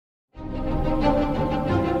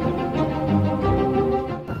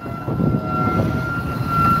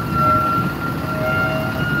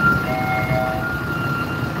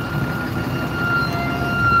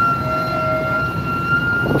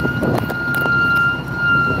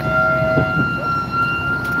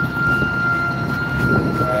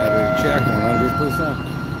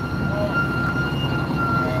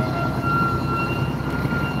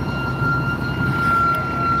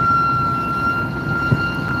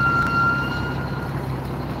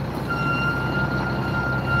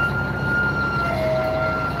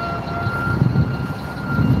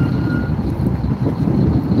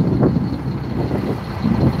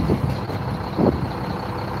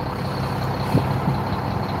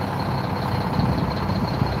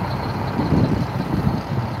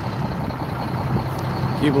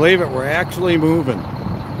Can you believe it? We're actually moving.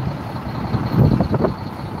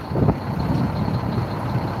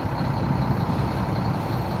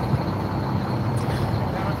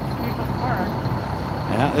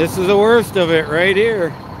 Yeah, this is the worst of it right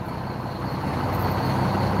here.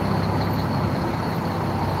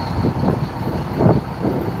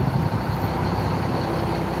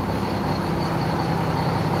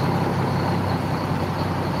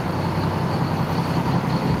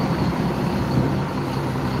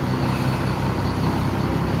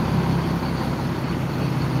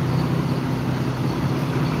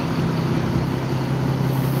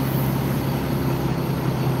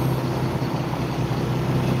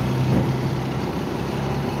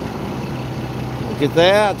 Look at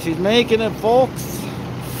that, she's making it, folks.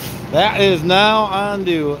 That is now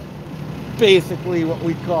onto basically what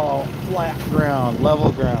we call flat ground,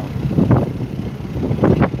 level ground.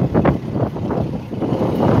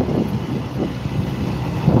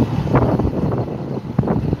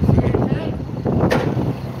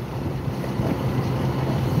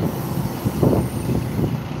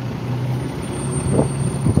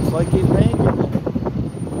 Looks like he's making it.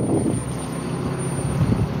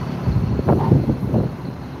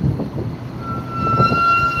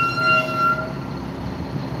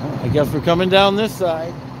 I guess we're coming down this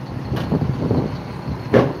side.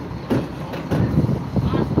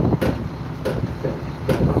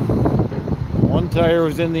 One tire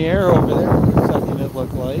was in the air over there for a second, it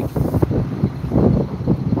looked like.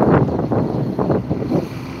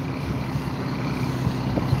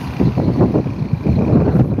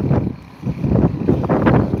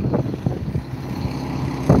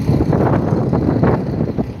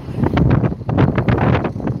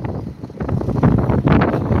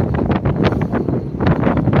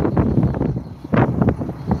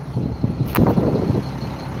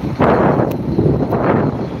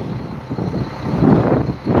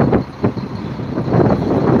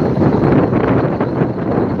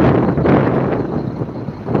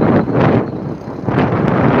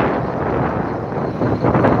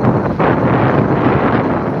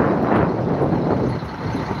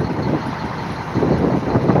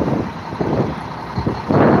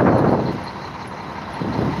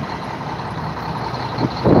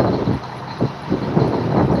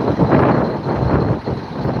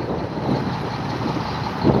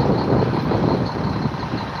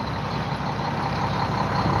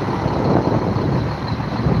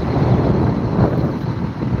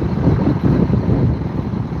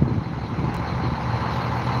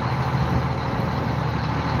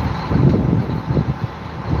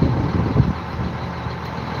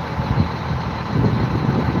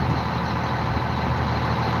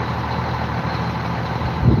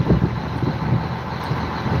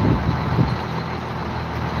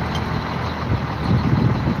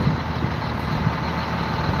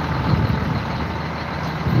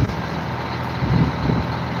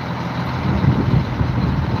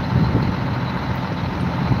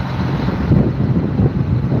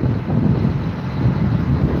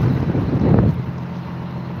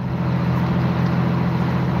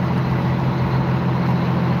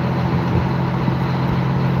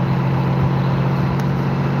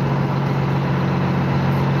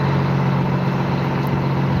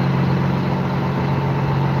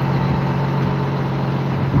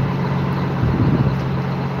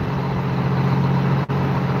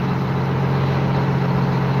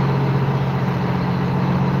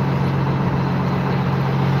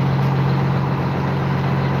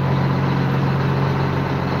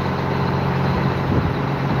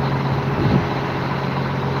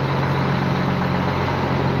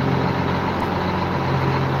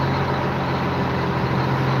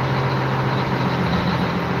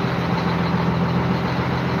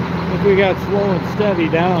 We got slow and steady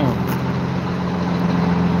down.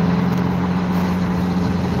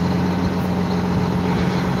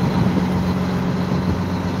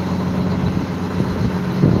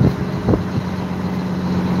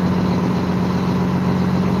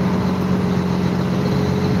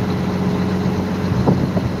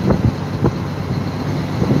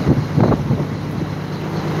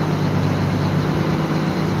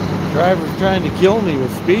 Driver's trying to kill me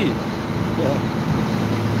with speed. Yeah.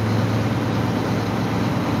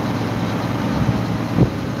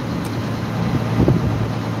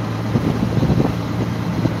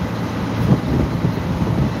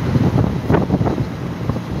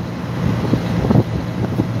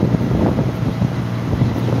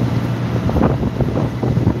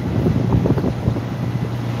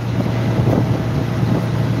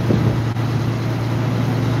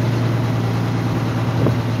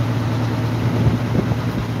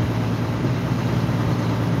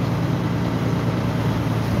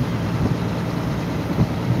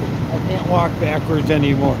 walk backwards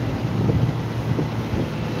anymore.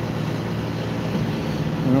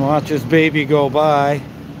 I'm gonna watch this baby go by.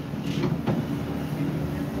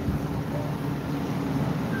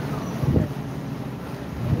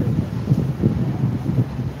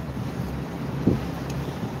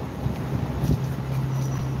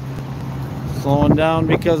 Slowing down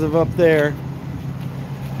because of up there.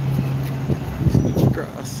 Sneak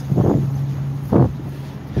across.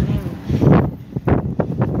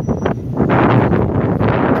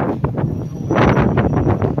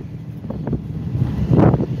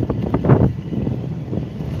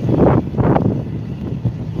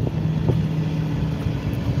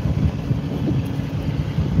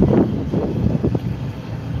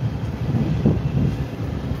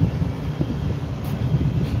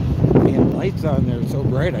 Lights on there, it's so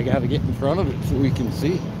bright I gotta get in front of it so we can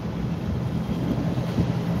see.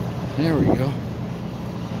 There we go.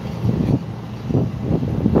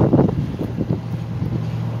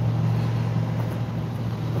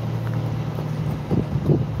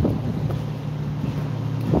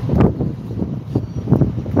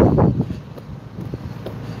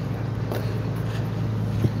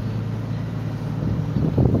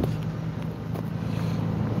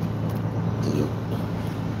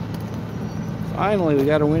 Finally, we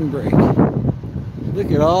got a windbreak.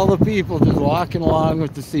 Look at all the people just walking along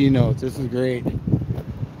with the Seanote. This is great.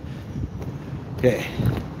 Okay.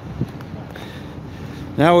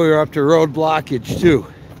 Now we're up to road blockage too.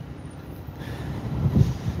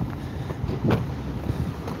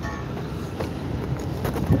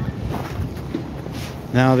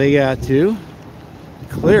 Now they got to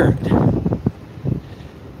clear it.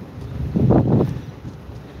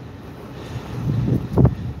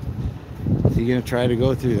 You gonna try to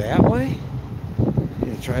go through that way? You're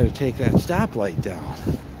gonna try to take that stoplight down.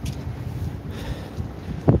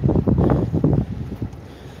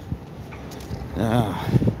 Now,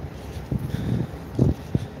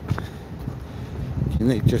 can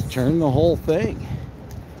they just turn the whole thing?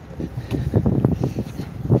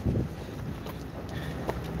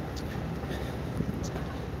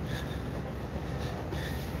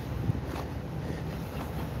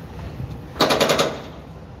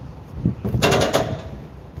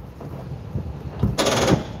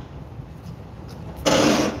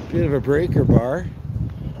 Bit of a breaker bar.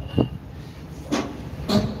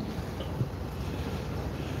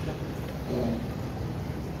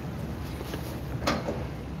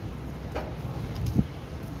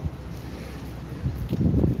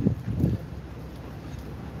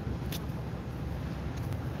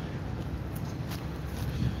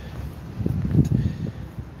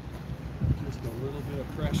 Just a little bit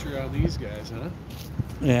of pressure on these guys, huh?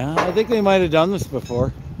 Yeah, I think they might have done this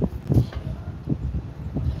before.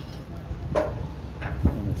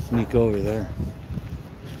 Sneak over there.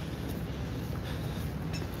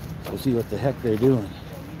 We'll see what the heck they're doing.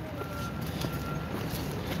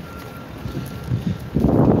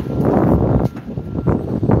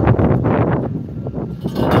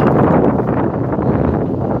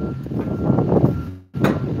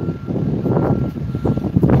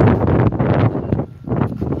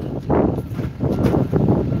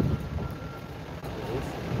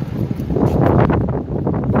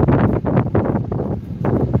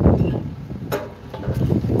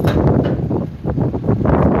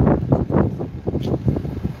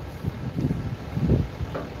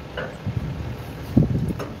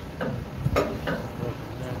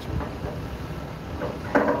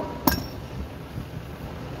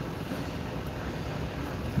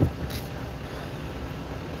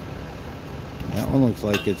 That one looks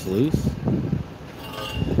like it's loose.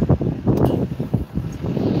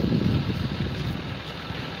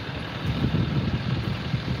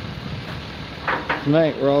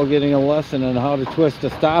 Tonight we're all getting a lesson on how to twist a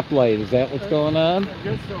stoplight. Is that what's going on? I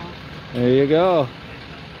guess so. There you go.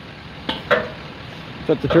 That's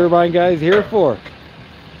what the turbine guy's here for.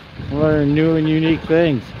 Learn new and unique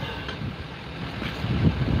things.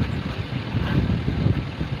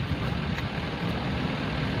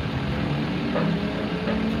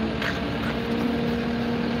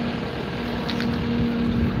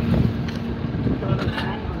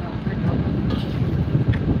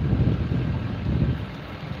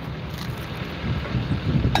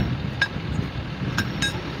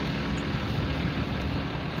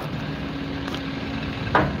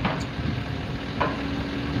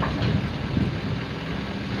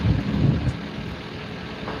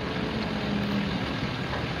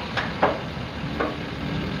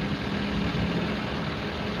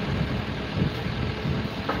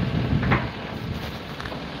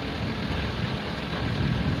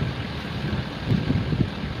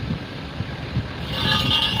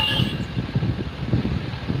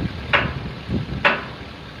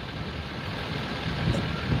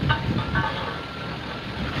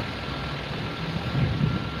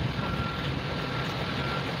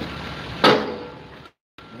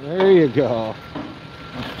 go.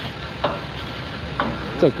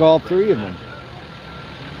 Took all 3 of them.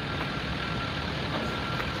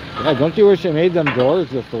 Yeah, don't you wish I made them doors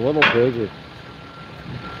just a little bigger?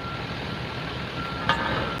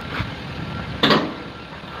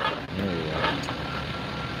 There you go.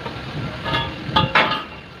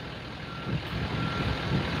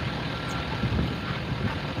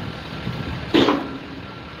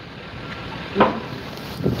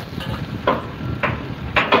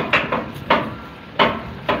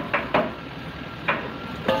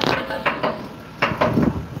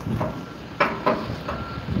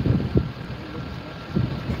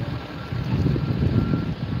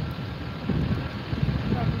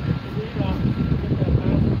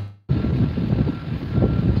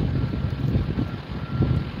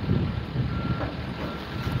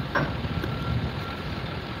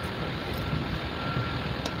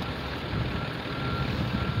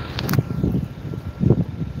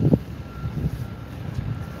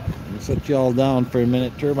 Set y'all down for a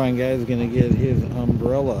minute. Turbine guy's gonna get his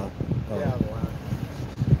umbrella. Yeah,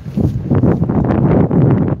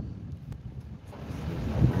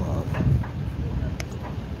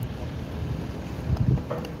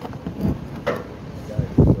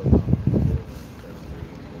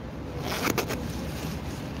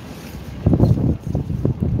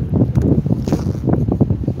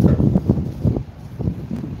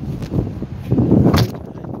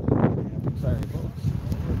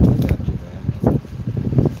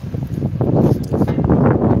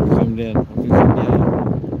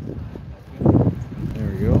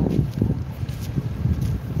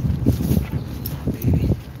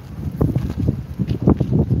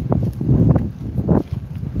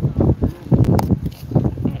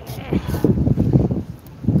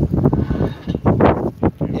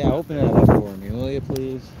 Open that up for me, will you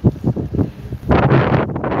please?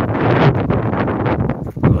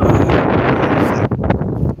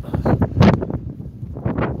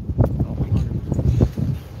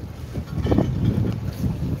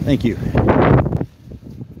 Thank you. There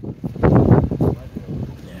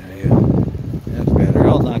you go. That's better.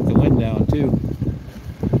 I'll knock the wind down too.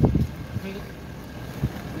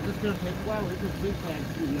 Is this going to take a while? We're just big plans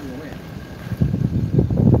through the other way.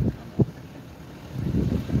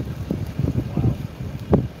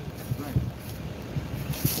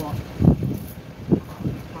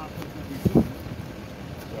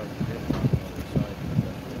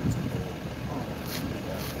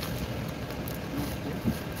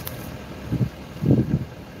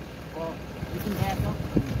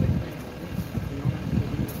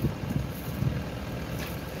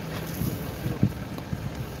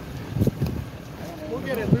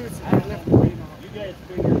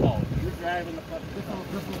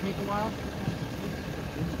 This will take a while.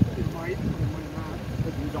 It might not,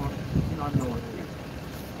 but you don't know it.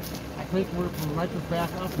 I think we're from right this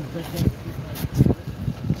back up and fishing.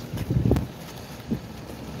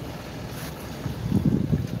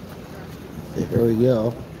 There we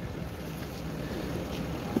go.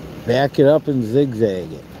 Back it up and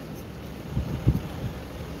zigzag it.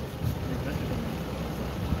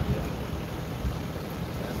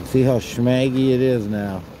 See how schmaggy it is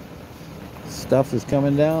now. Stuff is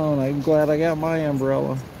coming down. I'm glad I got my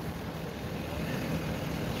umbrella.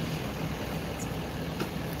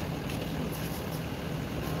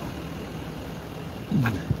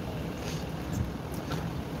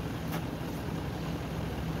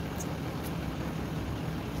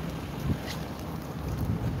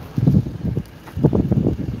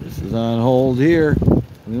 This is on hold here.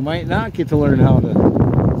 We might not get to learn how to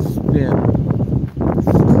spin.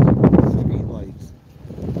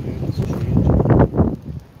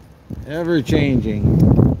 Ever changing.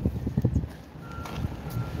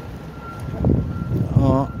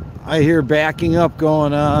 I hear backing up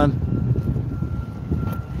going on.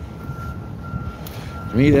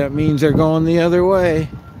 To me, that means they're going the other way.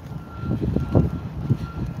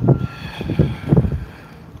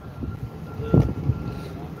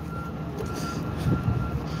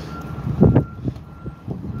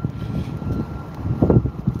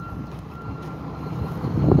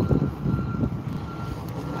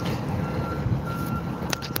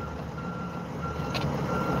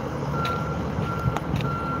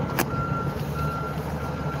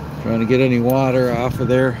 Trying to get any water off of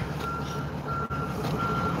there.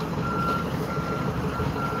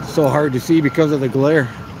 So hard to see because of the glare.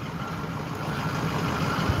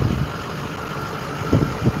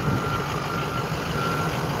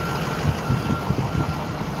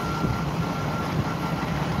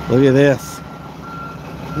 Look at this.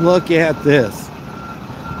 Look at this.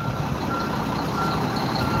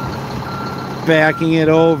 Backing it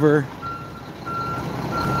over.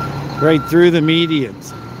 Right through the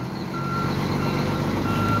medians.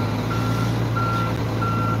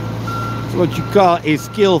 It's what you call a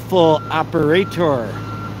skillful operator.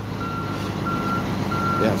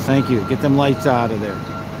 Yes, thank you. Get them lights out of there.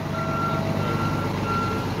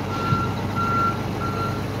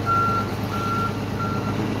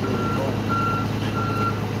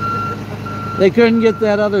 They couldn't get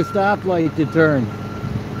that other stoplight to turn.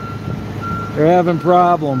 They're having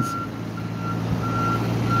problems.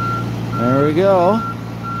 There we go.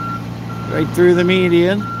 Right through the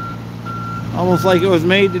median. Almost like it was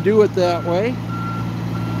made to do it that way.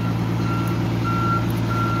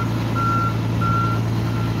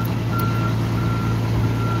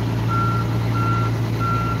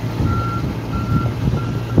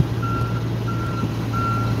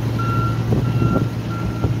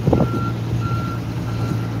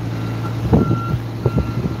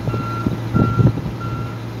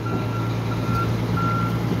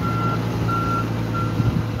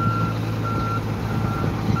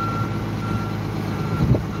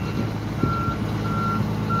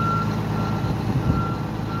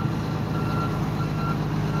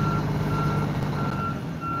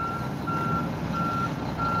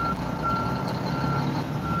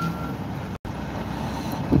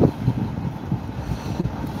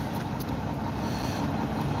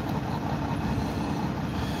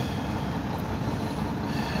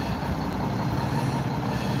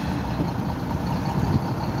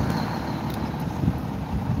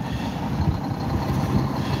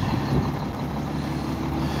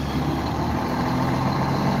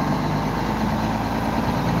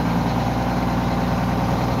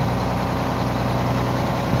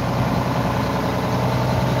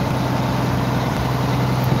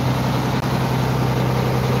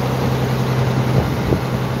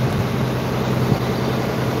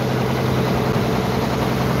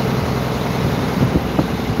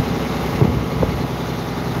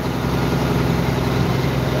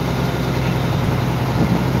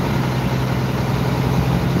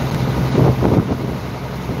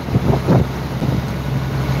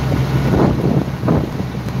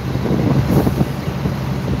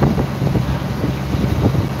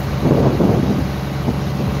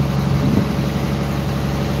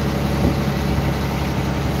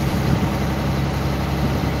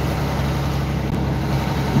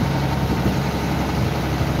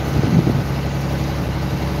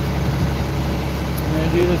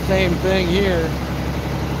 Do the same thing here.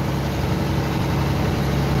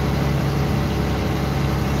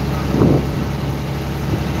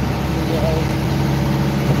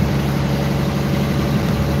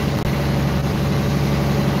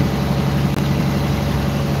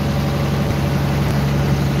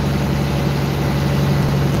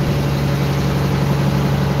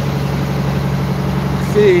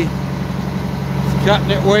 See, it's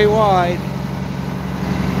cutting it way wide.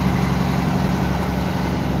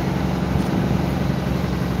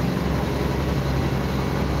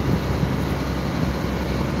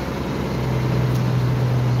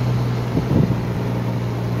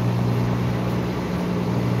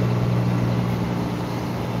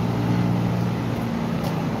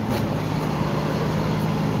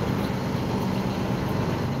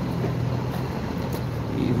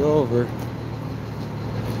 Over.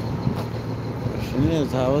 Question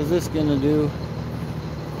is, how is this gonna do?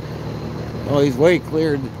 Oh, he's way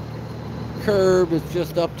cleared curb. It's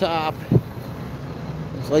just up top.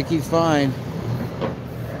 Looks like he's fine.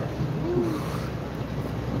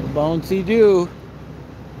 Bouncy do.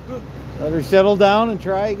 Let her settle down and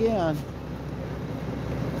try again.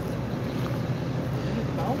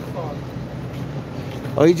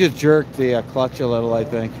 Oh, he just jerked the clutch a little, I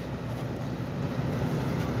think.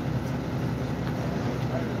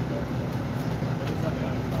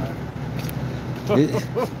 There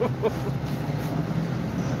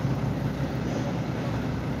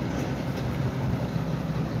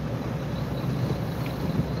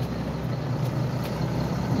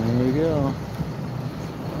we go.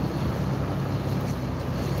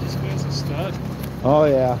 This guy's a stud. Oh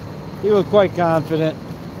yeah, he was quite confident.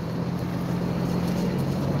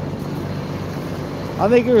 I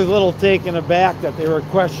think he was a little taken aback that they were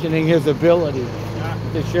questioning his ability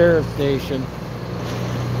at the sheriff's station.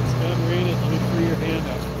 It's done raining. Let me free your hand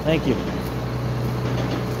up. Thank you.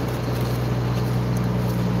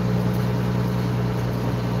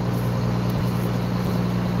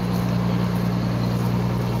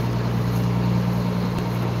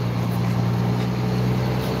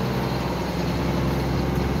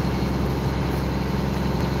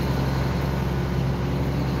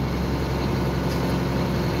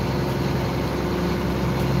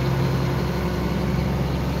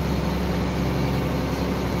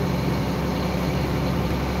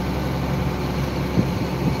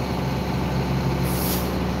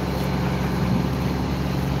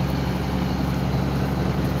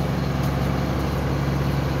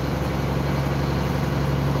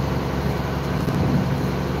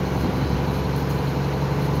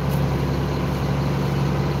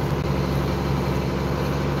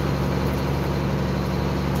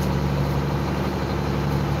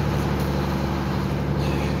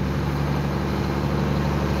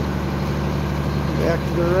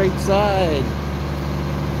 side.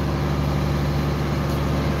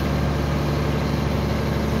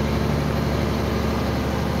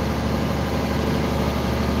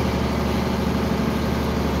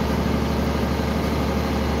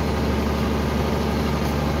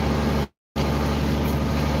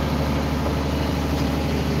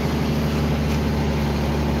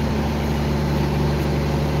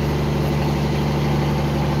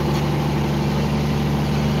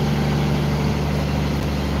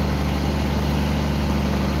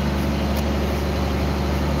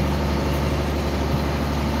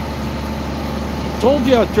 Told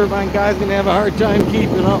you a turbine guy's gonna have a hard time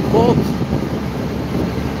keeping up, folks.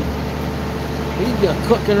 He's just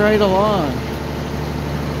cooking right along.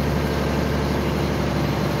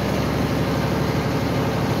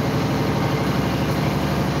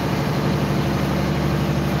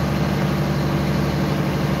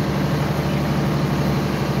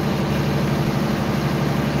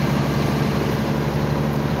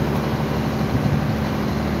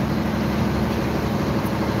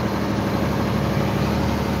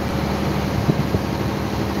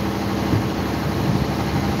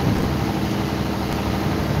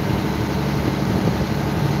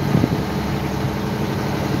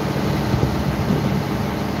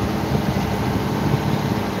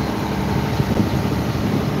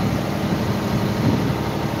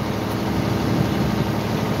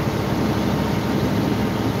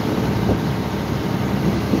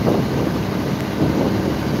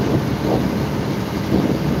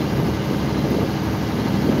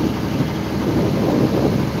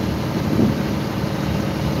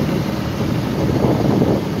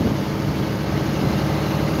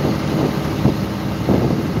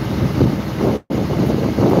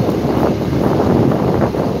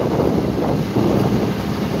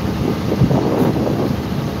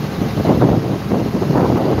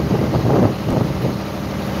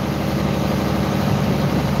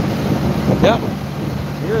 Yep,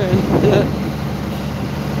 you're in.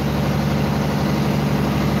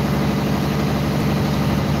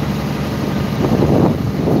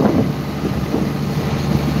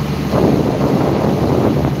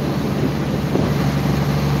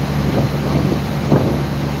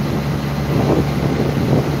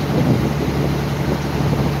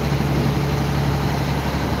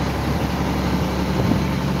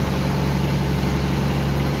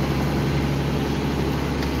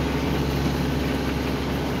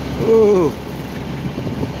 Ooh.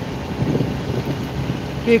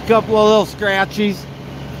 Be a couple of little scratchies.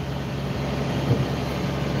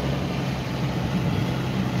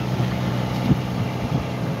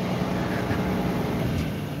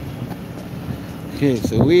 Okay,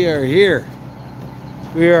 so we are here.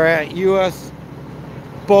 We are at U.S.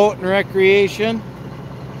 Boat and Recreation.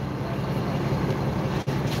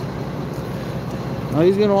 Now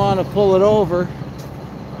he's going to want to pull it over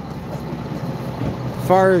as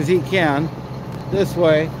far as he can this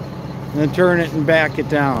way, and then turn it and back it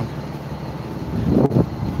down.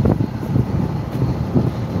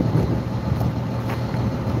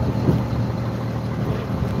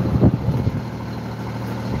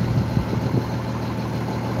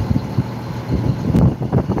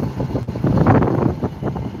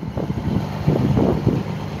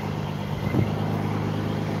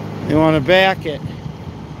 You want to back it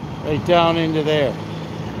right down into there.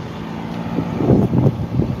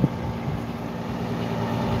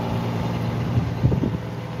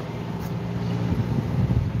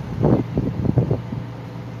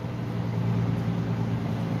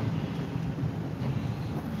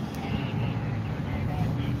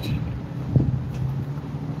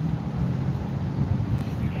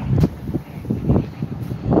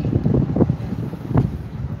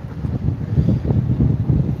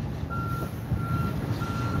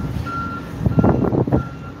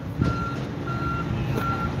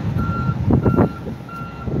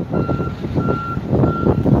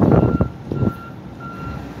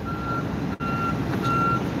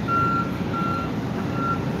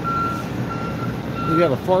 You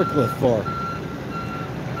got a forklift for.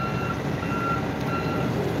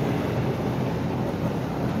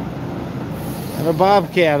 And a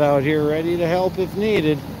bobcat out here ready to help if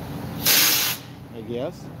needed, I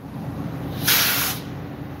guess.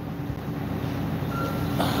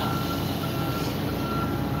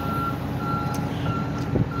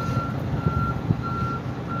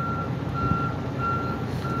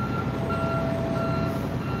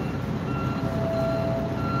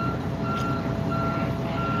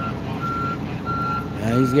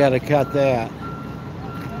 Now he's got to cut that.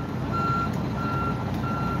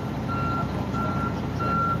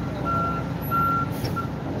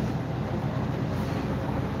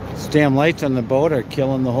 damn lights on the boat are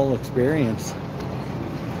killing the whole experience.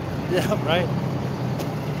 Yeah, right.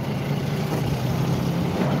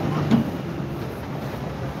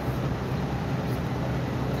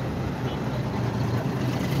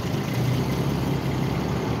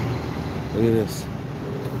 Look at this. I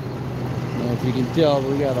don't know if you can tell, but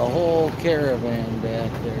we got a whole caravan back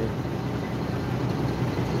there.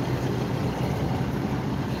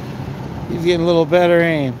 He's getting a little better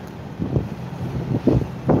aim.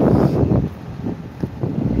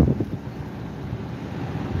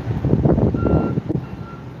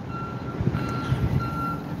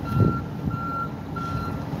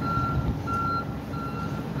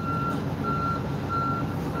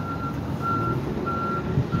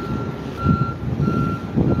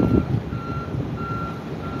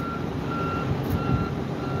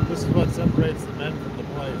 This is what separates the men from the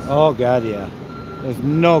boys. Oh God, yeah. There's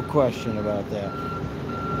no question about that.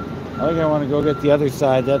 I think I want to go get the other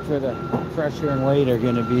side. That's where the pressure and weight are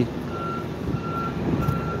going to be.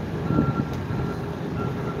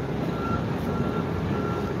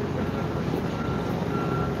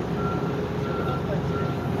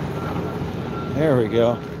 There we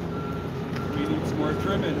go. We need some more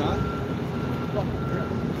trimming, huh?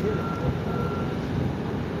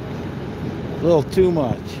 A little too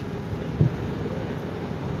much.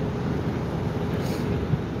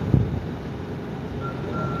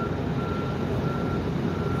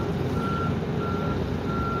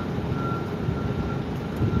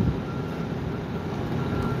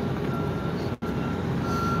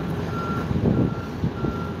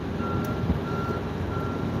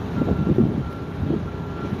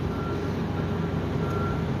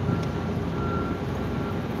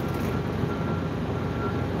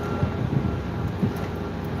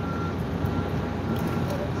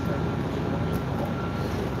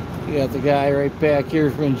 You got the guy right back here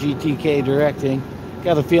from GTK directing.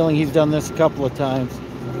 Got a feeling he's done this a couple of times.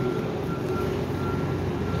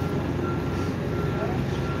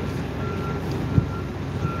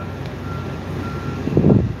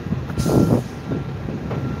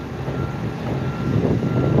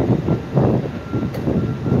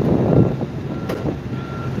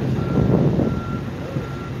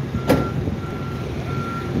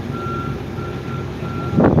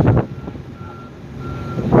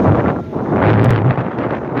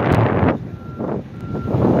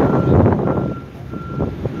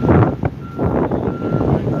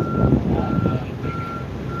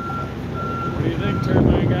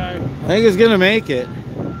 I think it's gonna make it.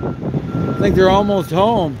 I think they're almost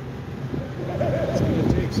home. It's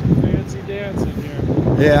gonna take some fancy dancing here.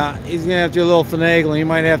 Yeah, he's gonna have to do a little finagling. He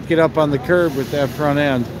might have to get up on the curb with that front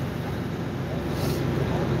end.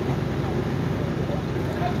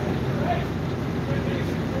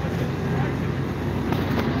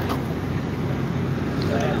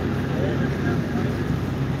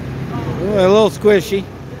 Ooh, a little squishy.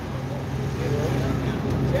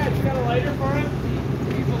 Dad, you got a lighter for him?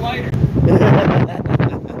 He needs a lighter.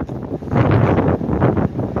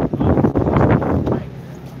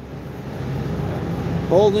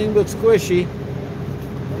 Holding but squishy.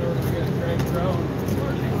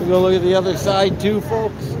 We'll go look at the other side too,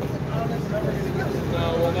 folks.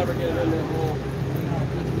 No, we'll never get it in that hole.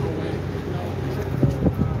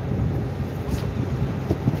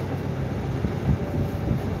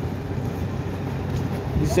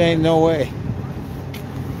 He's saying no way.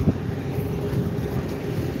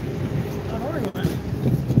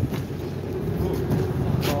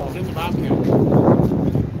 It's in the bobcat.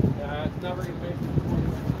 Yeah, it's never gonna make it.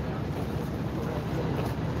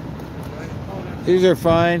 These are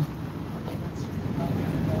fine.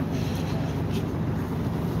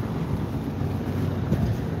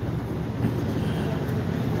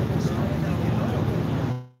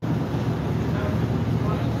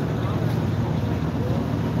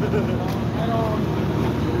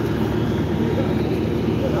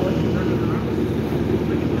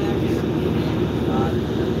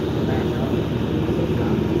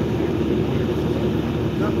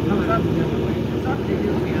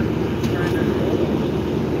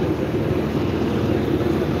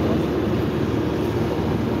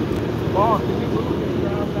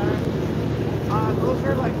 Those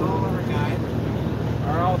are like all our guys.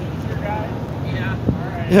 Are all these your guys? Yeah.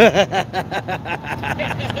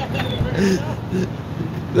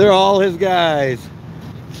 They're all his guys.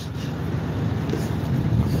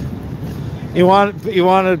 He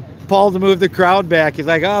wanted Paul to move the crowd back. He's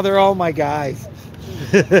like, oh, they're all my guys.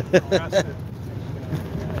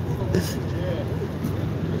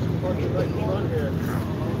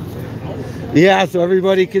 Yeah, so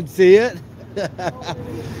everybody could see it.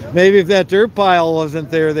 Maybe if that dirt pile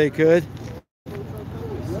wasn't there, they could.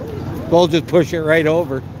 We'll just push it right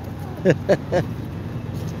over.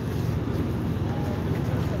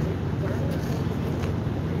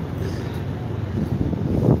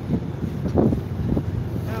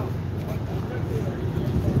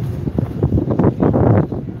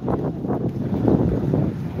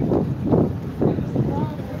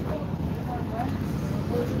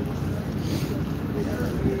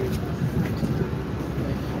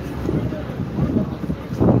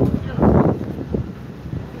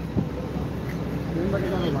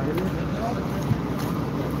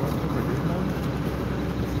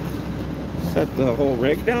 Set the whole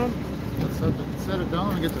rig down? Set it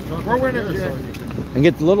down and get the truck We're over winning, here Jack. so you can And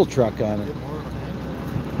get the little truck on it. get more of an angle.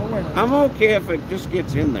 I'm okay if it just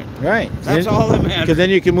gets in there. Right. That's all that matters. Because then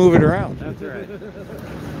you can move it around. That's right.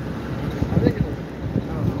 I think it'll,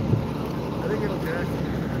 I think it'll jack.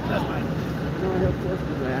 That's fine. No, he'll twist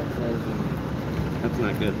his axles and that's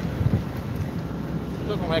not good. It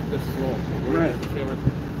doesn't like this slope. Right.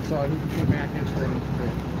 So he can back in straight.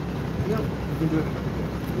 Yep. You can do it.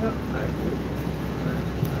 Yep.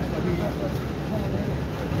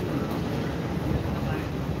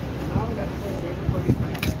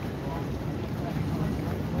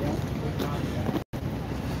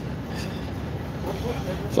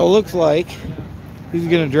 So it looks like he's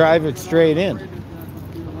going to drive it straight in.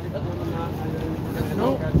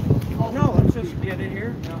 No, let's just get it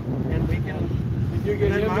here and we can. You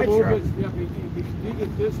get And him my to move truck. it. If you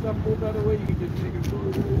get this stuff moved out of the way, you can just take it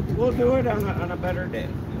forward. We'll do it on a better day.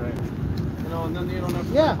 Right. You know, and then you don't have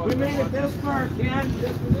to. Yeah. We made it this far, Ken.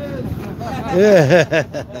 Yes, it is.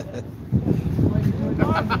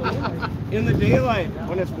 In the daylight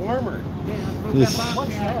when it's warmer. This-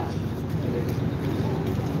 What's that?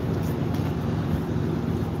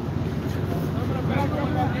 I'm gonna back up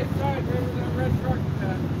on this side. There's that red truck.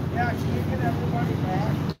 Yeah, can you get everybody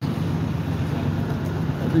back?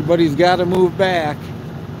 Everybody's got to move back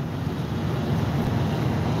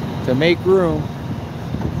to make room.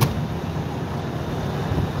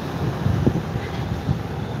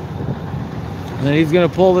 And then he's going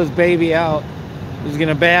to pull this baby out. He's going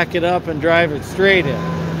to back it up and drive it straight in.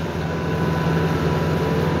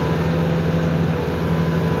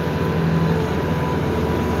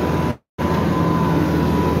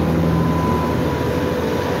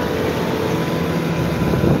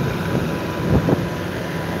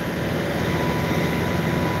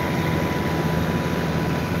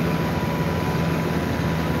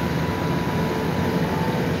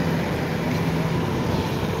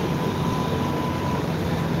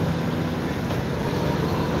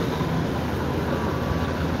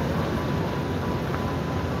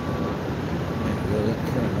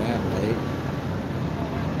 Turn that light.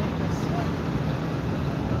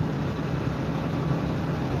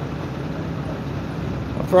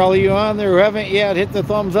 For all of you on there who haven't yet hit the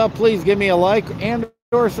thumbs up, please give me a like and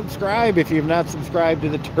or subscribe if you've not subscribed to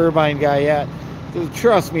the Turbine Guy yet. Because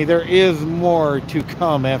trust me, there is more to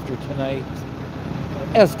come after tonight.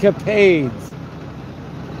 Escapades.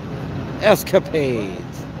 Escapades.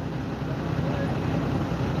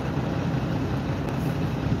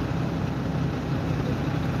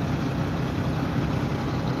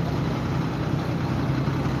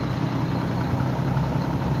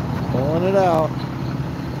 Pulling it out.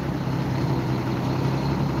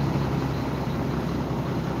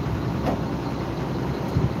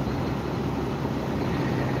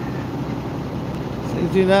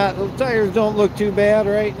 Those tires don't look too bad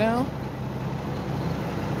right now.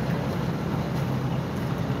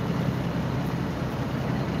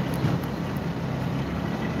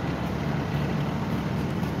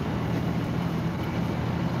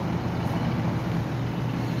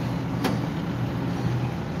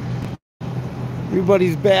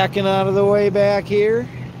 Everybody's backing out of the way back here.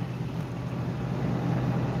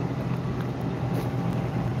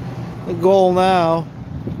 The goal now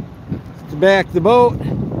is to back the boat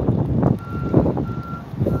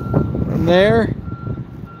from there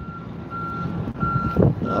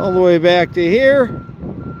all the way back to here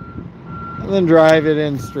and then drive it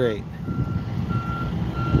in straight.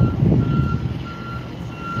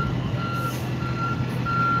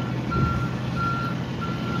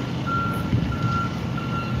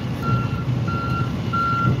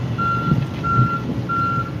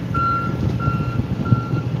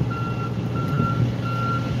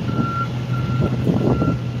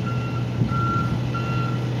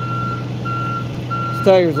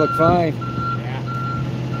 Tires look fine. Yeah.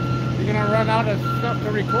 You're gonna run out of stuff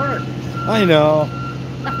to record. I know.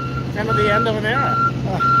 Kind of the end of an era.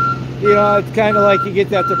 You know, it's kind of like you get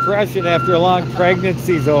that depression after a long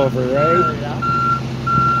pregnancy's over, right? Yeah.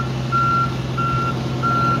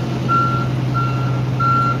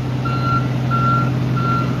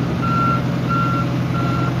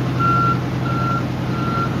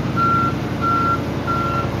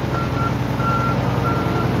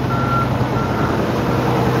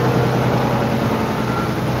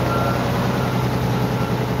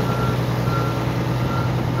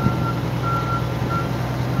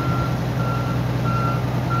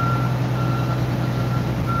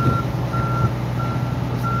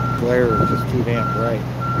 glare is just too damn bright.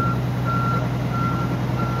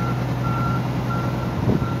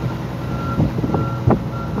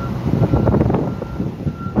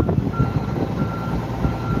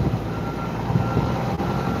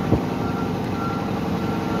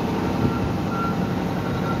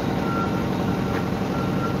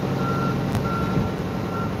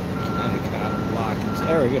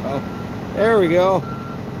 There we go. There we go.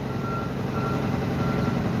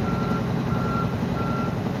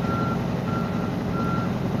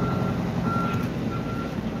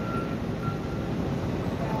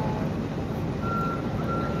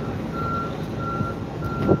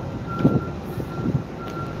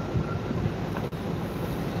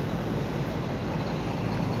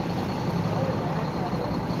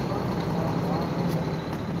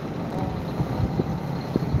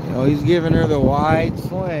 You know, he's giving her the wide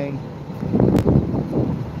swing.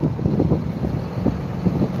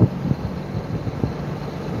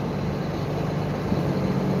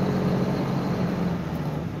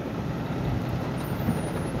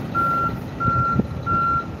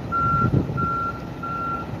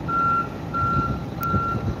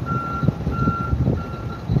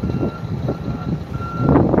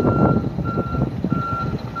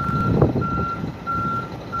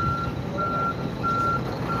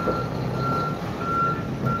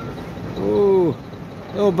 Ooh,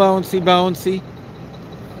 little bouncy, bouncy.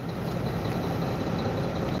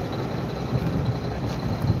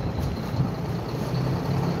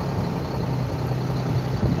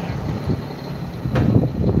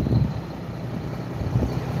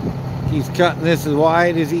 He's cutting this as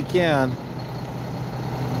wide as he can.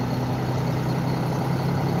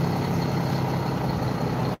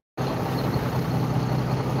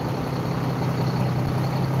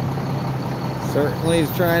 Certainly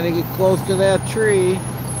is trying to get close to that tree.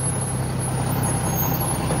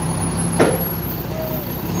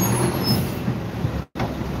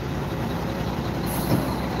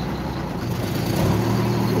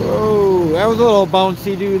 Whoa, that was a little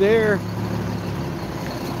bouncy do there.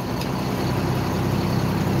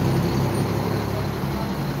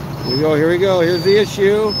 Here we go, here we go. Here's the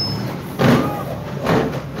issue.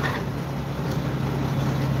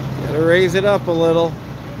 Gotta raise it up a little.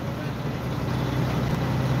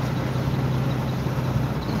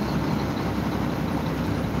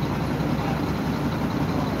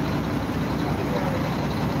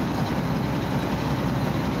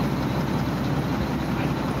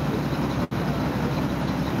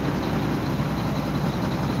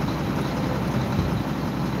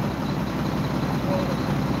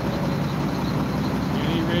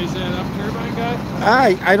 Raise that up, turbine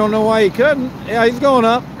guy? I don't know why he couldn't. Yeah, he's going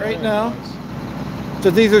up right now. So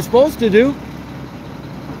these are supposed to do.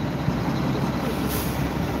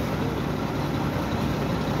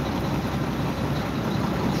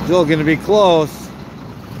 Still going to be close.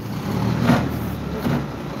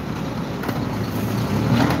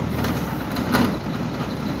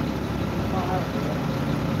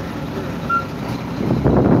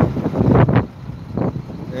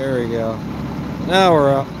 There we go. Now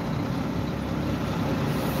we're up.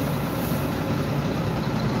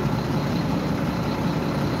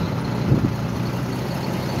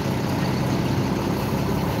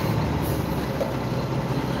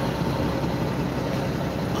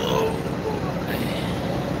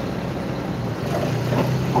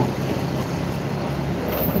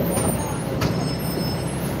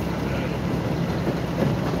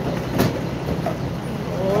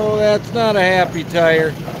 Oh, that's not a happy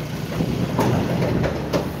tire.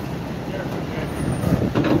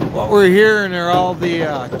 What we're hearing are all the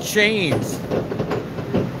chains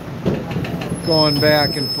going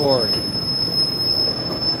back and forth.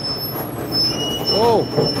 Whoa.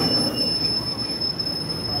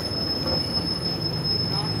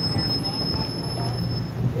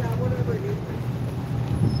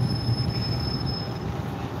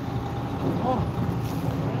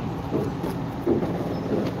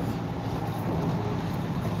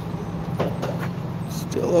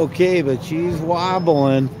 Still okay, but she's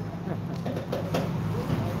wobbling.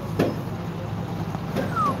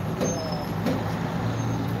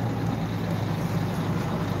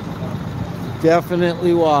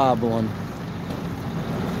 Definitely wobbling.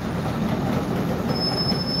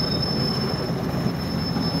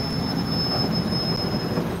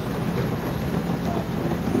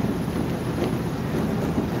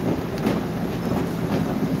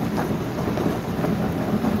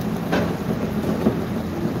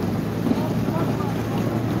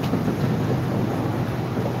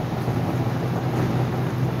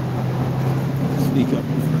 Sneak up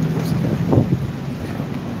in front of this guy.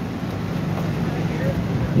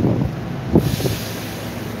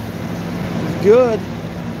 good.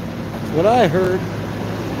 That's what I heard.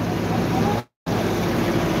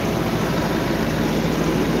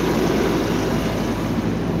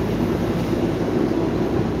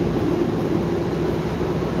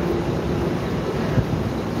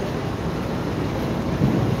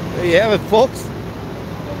 There you have it, folks.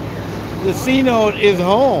 The Seanote is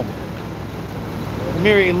home.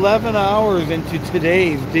 Mere 11 hours into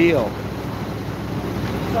today's deal.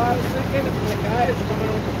 So I was thinking if the guy is coming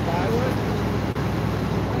with the plywood,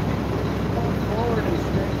 come forward and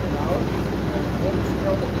straighten it out. We'll just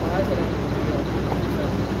throw the plywood on the wheel.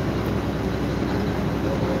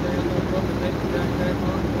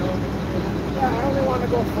 Yeah, I only want to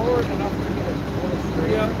go forward enough to get it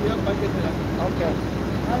straight. Yep, I get that. Okay.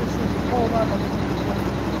 I was just hold on.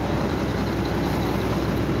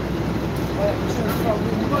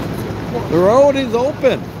 The road is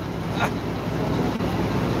open.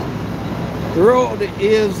 The road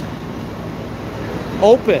is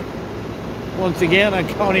open. Once again on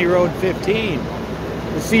County Road 15.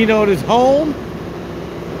 The Seanote is home.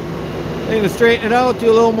 They're going to straighten it out, do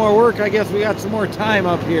a little more work. I guess we got some more time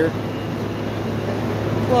up here.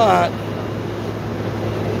 But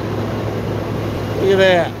look at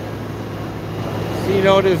that.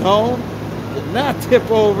 Seanote is home. Did not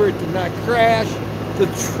tip over, it did not crash. The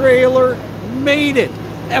trailer made it.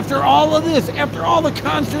 After all of this, after all the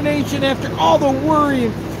consternation, after all the worry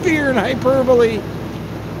and fear and hyperbole,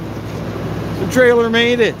 the trailer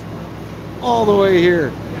made it all the way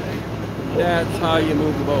here. That's how you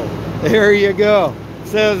move the boat. There you go.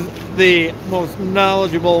 Says the most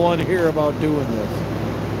knowledgeable one here about doing this.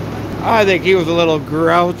 I think he was a little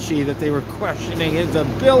grouchy that they were questioning his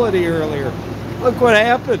ability earlier. Look what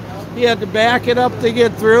happened. He had to back it up to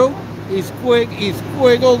get through. He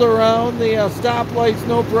squiggled around the stoplights,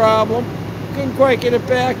 no problem. Couldn't quite get it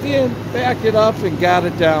back in, backed it up and got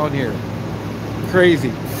it down here.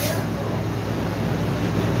 Crazy.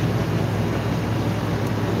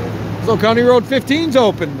 So County Road 15's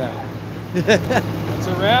open now. That's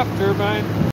a wrap, turbine.